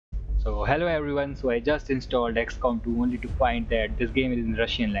So hello everyone, so I just installed Xcom 2 only to find that this game is in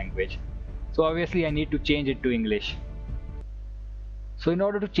Russian language. So obviously I need to change it to English. So in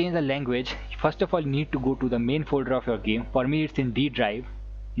order to change the language, first of all you need to go to the main folder of your game. For me it's in D drive,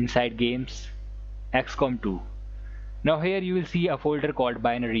 inside games, Xcom 2. Now here you will see a folder called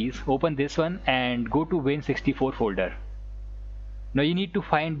binaries. Open this one and go to Win64 folder. Now you need to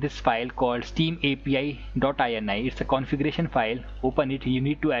find this file called steamapi.ini. It's a configuration file. Open it. You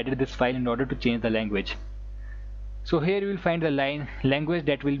need to edit this file in order to change the language. So here you will find the language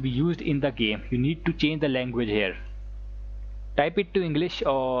that will be used in the game. You need to change the language here. Type it to English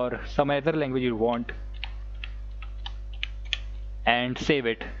or some other language you want and save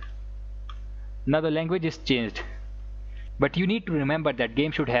it. Now the language is changed. But you need to remember that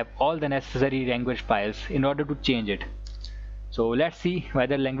game should have all the necessary language files in order to change it. So let's see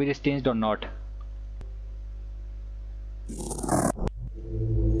whether language is changed or not.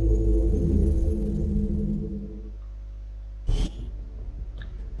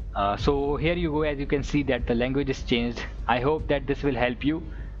 So here you go, as you can see that the language is changed. I hope that this will help you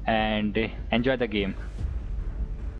and enjoy the game.